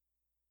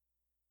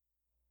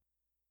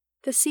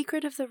The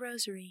Secret of the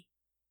Rosary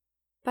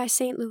by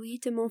Saint Louis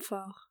de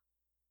Montfort.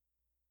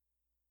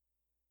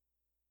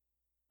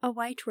 A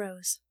White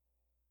Rose.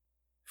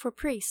 For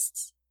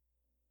Priests.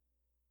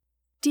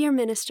 Dear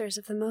ministers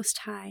of the Most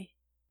High,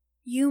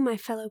 you, my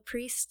fellow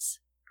priests,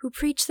 who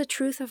preach the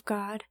truth of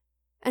God,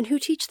 and who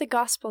teach the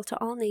gospel to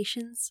all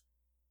nations,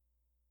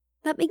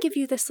 let me give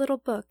you this little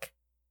book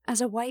as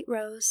a white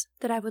rose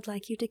that I would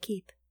like you to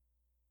keep.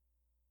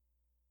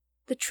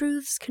 The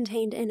truths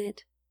contained in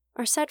it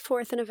are set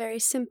forth in a very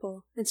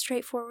simple and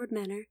straightforward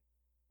manner,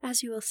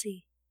 as you will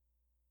see.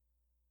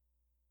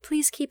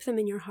 Please keep them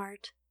in your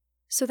heart,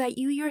 so that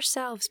you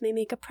yourselves may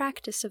make a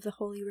practice of the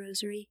Holy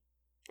Rosary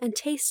and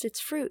taste its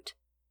fruit.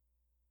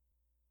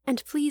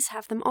 And please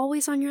have them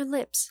always on your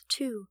lips,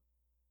 too,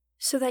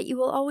 so that you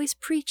will always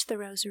preach the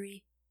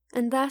Rosary,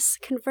 and thus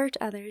convert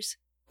others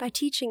by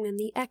teaching them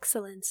the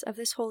excellence of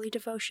this holy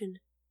devotion.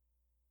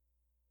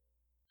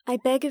 I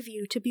beg of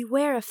you to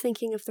beware of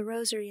thinking of the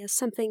Rosary as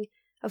something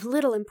of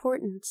little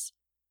importance,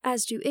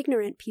 as do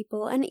ignorant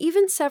people and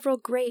even several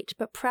great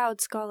but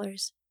proud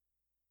scholars.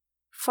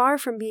 Far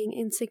from being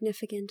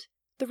insignificant,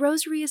 the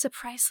Rosary is a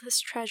priceless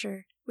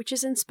treasure which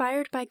is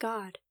inspired by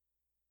God.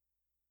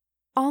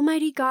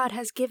 Almighty God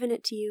has given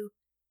it to you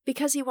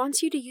because He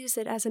wants you to use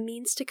it as a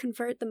means to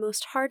convert the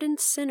most hardened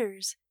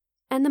sinners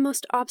and the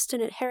most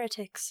obstinate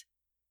heretics.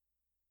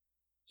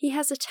 He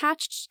has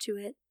attached to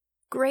it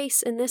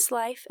grace in this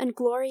life and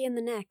glory in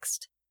the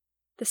next.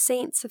 The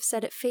saints have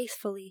said it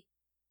faithfully,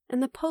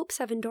 and the popes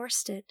have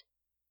endorsed it.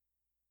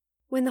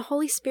 When the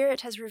Holy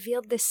Spirit has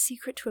revealed this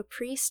secret to a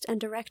priest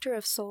and director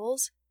of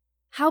souls,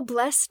 how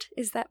blessed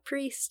is that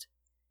priest!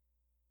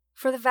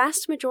 For the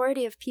vast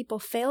majority of people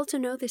fail to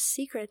know this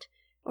secret,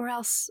 or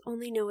else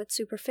only know it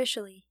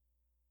superficially.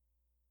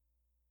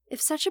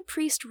 If such a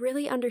priest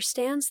really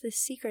understands this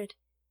secret,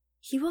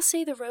 he will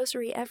say the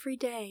Rosary every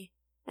day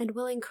and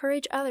will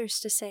encourage others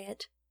to say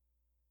it.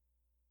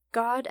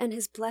 God and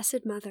His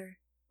Blessed Mother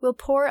will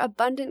pour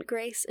abundant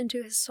grace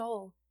into his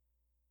soul,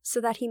 so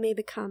that he may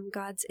become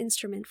God's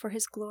instrument for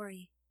His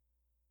glory.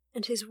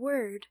 And His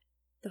word,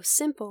 though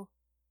simple,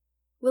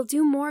 will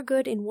do more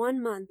good in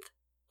 1 month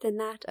than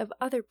that of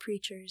other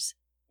preachers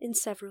in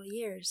several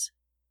years.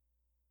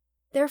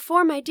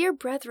 Therefore, my dear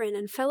brethren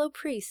and fellow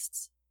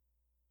priests,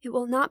 it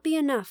will not be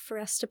enough for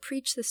us to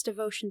preach this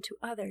devotion to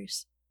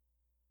others.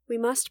 We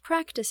must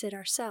practice it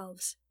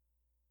ourselves.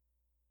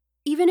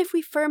 Even if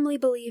we firmly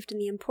believed in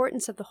the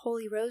importance of the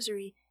Holy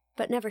Rosary,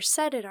 but never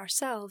said it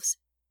ourselves,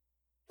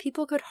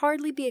 people could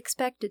hardly be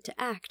expected to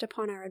act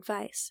upon our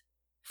advice,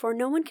 for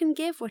no one can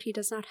give what he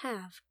does not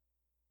have.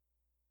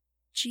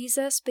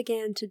 Jesus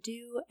began to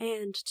do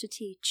and to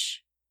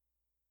teach.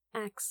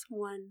 Acts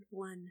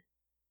 1:1.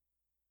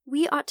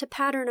 We ought to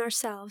pattern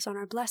ourselves on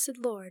our blessed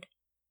Lord,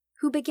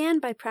 who began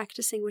by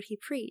practicing what He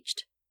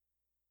preached.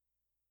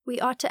 We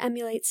ought to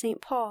emulate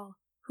St. Paul,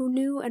 who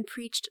knew and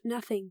preached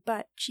nothing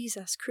but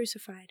Jesus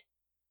crucified.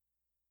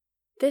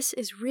 This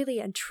is really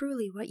and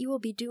truly what you will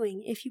be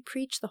doing if you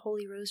preach the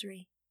Holy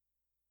Rosary.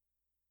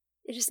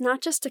 It is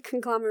not just a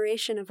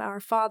conglomeration of Our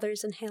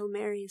Fathers and Hail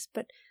Marys,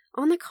 but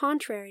on the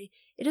contrary,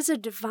 it is a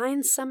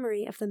divine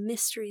summary of the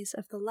mysteries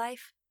of the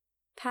life,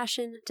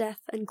 passion,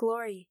 death, and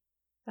glory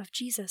of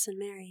Jesus and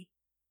Mary.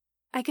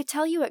 I could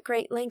tell you at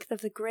great length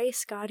of the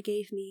grace God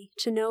gave me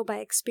to know by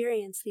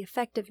experience the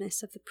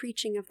effectiveness of the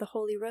preaching of the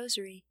Holy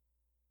Rosary,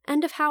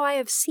 and of how I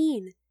have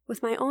seen,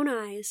 with my own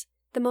eyes,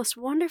 the most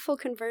wonderful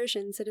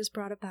conversions it has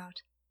brought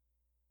about.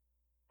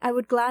 I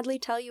would gladly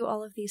tell you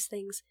all of these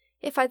things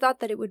if I thought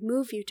that it would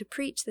move you to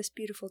preach this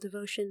beautiful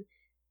devotion,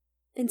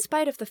 in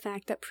spite of the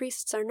fact that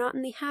priests are not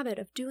in the habit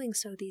of doing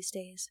so these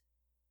days.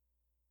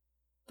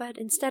 But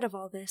instead of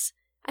all this,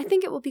 I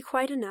think it will be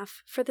quite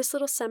enough for this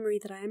little summary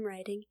that I am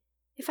writing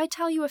if I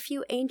tell you a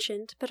few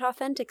ancient but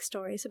authentic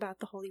stories about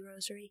the Holy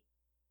Rosary.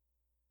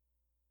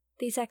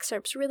 These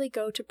excerpts really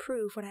go to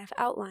prove what I have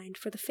outlined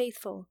for the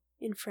faithful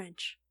in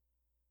French.